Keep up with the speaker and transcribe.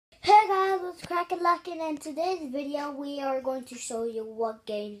it's Crack-a-Lackin', and in today's video we are going to show you what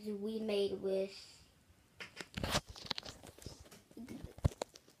games we made with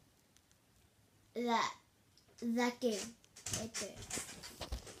that game right there.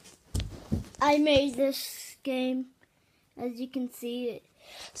 I made this game, as you can see.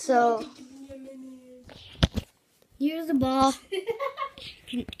 So here's the ball.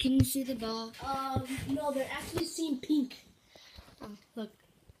 Can you see the ball? No, they're actually seeing pink. Oh, look.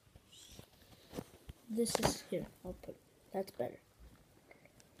 This is here. I'll put. That's better.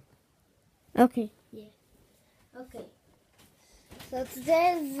 Okay. Yeah. Okay. So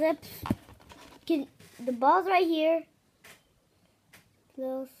today, the ball's right here.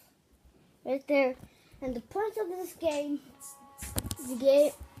 Close. Right there. And the point of this game,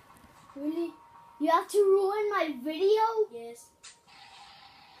 really? You have to ruin my video? Yes.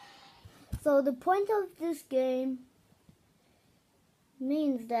 So the point of this game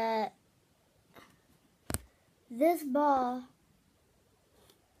means that this ball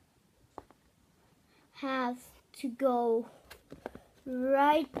has to go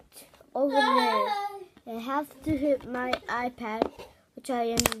right over there. It has to hit my iPad, which I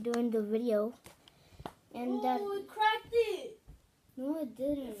am doing the video. And that. Oh, it cracked it. No, it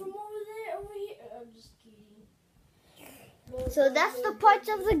didn't. From over there, over here. I'm just kidding. So that's the parts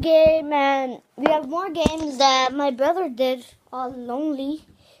of the game, and we have more games that my brother did all lonely.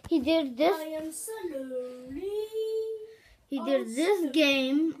 He did this. I am so lonely. He did this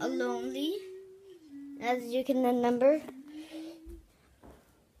game lonely, as you can remember.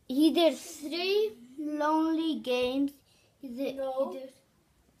 He did 3 lonely games. He did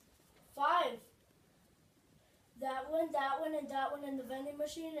 5. That one, and that one, and the vending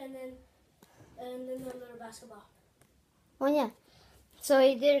machine, and then the little basketball. Oh yeah. So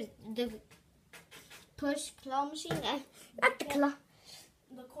he did the push claw machine. Not the claw.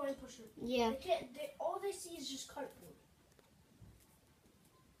 The coin pusher. Yeah. All they see is just cardboard.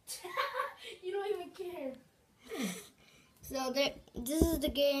 You don't even care. So this is the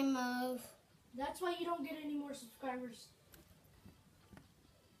game of. That's why you don't get any more subscribers.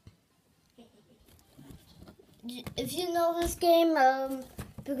 If you know this game,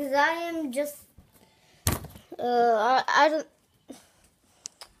 because I am just, I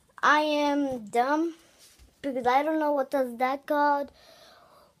am dumb, because I don't know what is that called.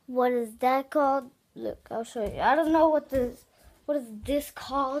 What is that called? Look, I'll show you. I don't know what is this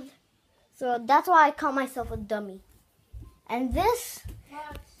called. So that's why I call myself a dummy. And this,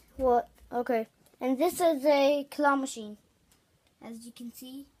 what? Okay. And this is a claw machine. As you can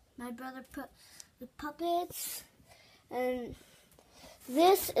see, my brother put the puppets, and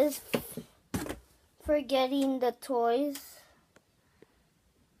this is for getting the toys,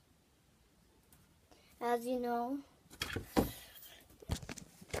 as you know.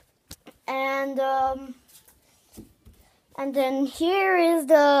 And then here is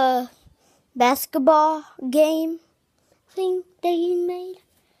the basketball game thing that he made,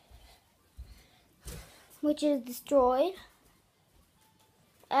 which is destroyed.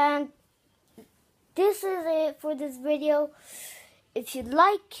 And this is it for this video. If you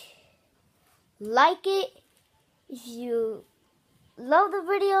like it. If you love the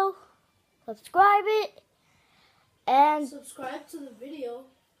video, subscribe it. And subscribe to the video.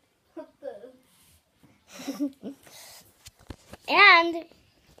 What the?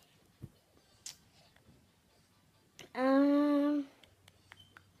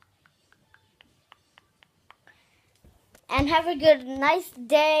 And have a good, nice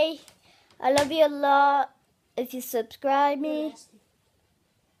day. I love you a lot. If you subscribe me.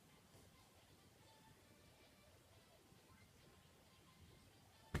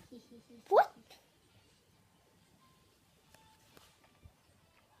 What?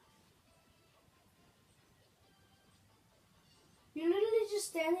 You're literally just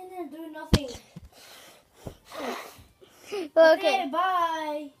standing there doing nothing. Okay.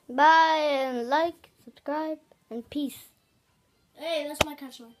 Bye. Bye, and like, subscribe, and peace. Hey, that's my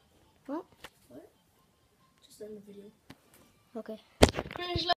catchline. What? Just end the video. Okay. Finish.